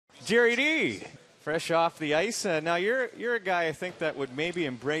Jerry D, fresh off the ice. Now you're a guy I think that would maybe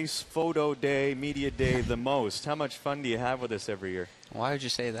embrace photo day, media day the most. How much fun do you have with this every year? Why would you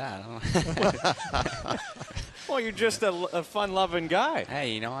say that? Well, you're just a fun-loving guy.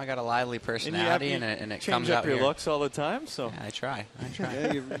 Hey, you know, I got a lively personality, and it comes out change up your here. looks all the time. So yeah, I try.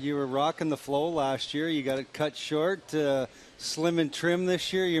 Yeah, you were rocking the flow last year. You got it cut short, slim and trim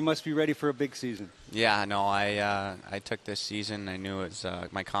this year. You must be ready for a big season. Yeah, no, I took this season. I knew it was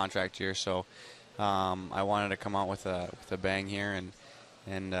my contract year, so I wanted to come out with a bang here and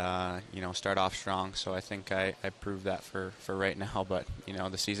you know, start off strong. So I think I proved that for right now. But you know,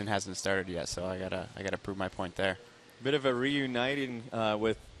 the season hasn't started yet, so I gotta prove my point there. Bit of a reuniting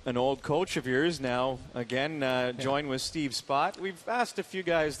with an old coach of yours now. Again, joined with Steve Spott. We've asked a few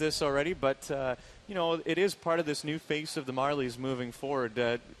guys this already, but you know, it is part of this new face of the Marlies moving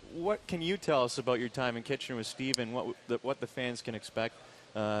forward. What can you tell us about your time in Kitchener with Steve and what the fans can expect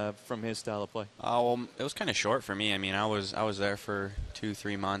from his style of play? Well, it was kind of short for me. I mean, I was there for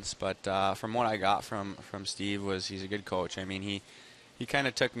 2-3 months, but from what I got from Steve was he's a good coach. I mean, he kind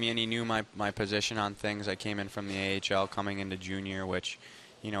of took me and he knew my position on things. I came in from the AHL coming into junior, which,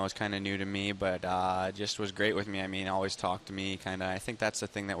 you know, was kind of new to me, but just was great with me. I mean, always talked to me. Kind of, I think that's the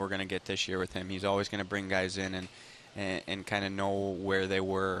thing that we're going to get this year with him. He's always going to bring guys in and kind of know where they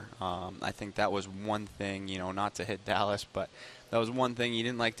were. I think that was one thing, you know, not to hit Dallas, but that was one thing. He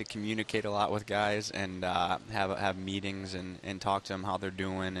didn't like to communicate a lot with guys and have meetings and talk to them how they're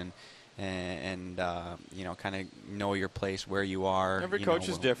doing and you know, kind of know your place, where you are. Every coach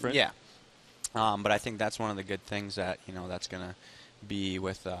is different. Yeah. But I think that's one of the good things that, you know, that's going to be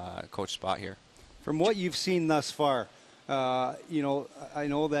with Coach Spott here. From what you've seen thus far, you know, I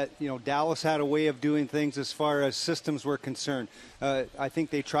know that, you know, Dallas had a way of doing things as far as systems were concerned. I think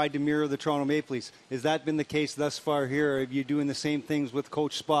they tried to mirror the Toronto Maple Leafs. Has that been the case thus far here? Are you doing the same things with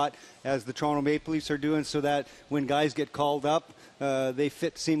Coach Spott as the Toronto Maple Leafs are doing, so that when guys get called up, they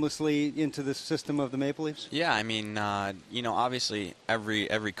fit seamlessly into the system of the Maple Leafs? Yeah, I mean, you know, obviously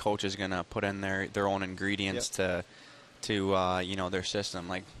every coach is going to put in their own ingredients to you know, their system.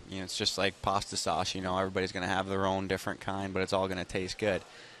 Like, you know, it's just like pasta sauce. You know, everybody's going to have their own different kind, but it's all going to taste good.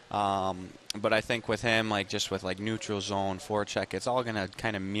 But I think with him, like just with like neutral zone, forecheck, it's all going to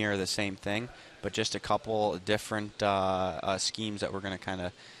kind of mirror the same thing, but just a couple different schemes that we're going to kind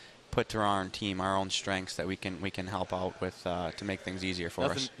of put to our own team, our own strengths that we can help out with to make things easier for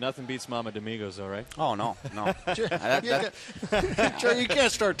us. Nothing beats Mama Domingos, though, right? Oh no. Jerry, you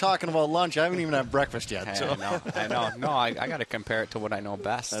can't start talking about lunch. I haven't even had breakfast yet. Hey, So. I know. No, I got to compare it to what I know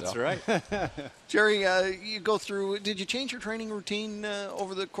best. That's so. right. Jerry, you go through. Did you change your training routine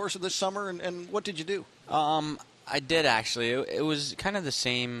over the course of this summer, and what did you do? I did actually. It was kind of the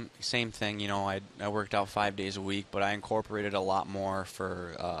same thing. You know, I worked out 5 days a week, but I incorporated a lot more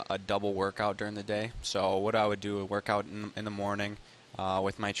for a double workout during the day. So what I would do is work out in the morning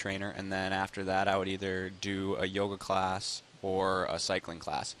with my trainer, and then after that I would either do a yoga class or a cycling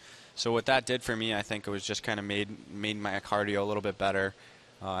class. So what that did for me, I think it was just kind of made my cardio a little bit better.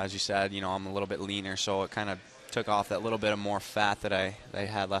 As you said, you know, I'm a little bit leaner, so it kind of took off that little bit of more fat that I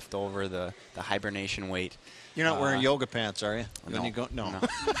had left over, the hibernation weight. You're not wearing yoga pants, are you? No. When you go, no.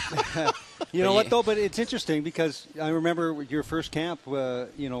 You know what, though? But it's interesting because I remember your first camp,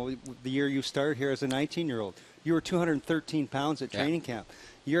 you know, the year you started here as a 19-year-old. You were 213 pounds at training camp.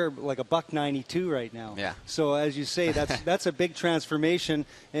 You're like a $192 right now. Yeah. So as you say, that's a big transformation.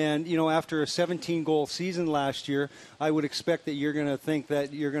 And, you know, after a 17-goal season last year, I would expect that you're going to think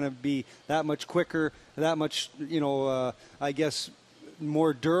that you're going to be that much quicker, that much, you know, I guess,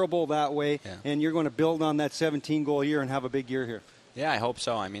 more durable that way, and you're going to build on that 17-goal year and have a big year here. Yeah, I hope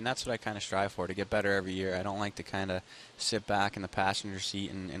so. I mean, that's what I kind of strive for, to get better every year. I don't like to kind of sit back in the passenger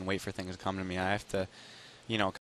seat and wait for things to come to me. I have to, you know,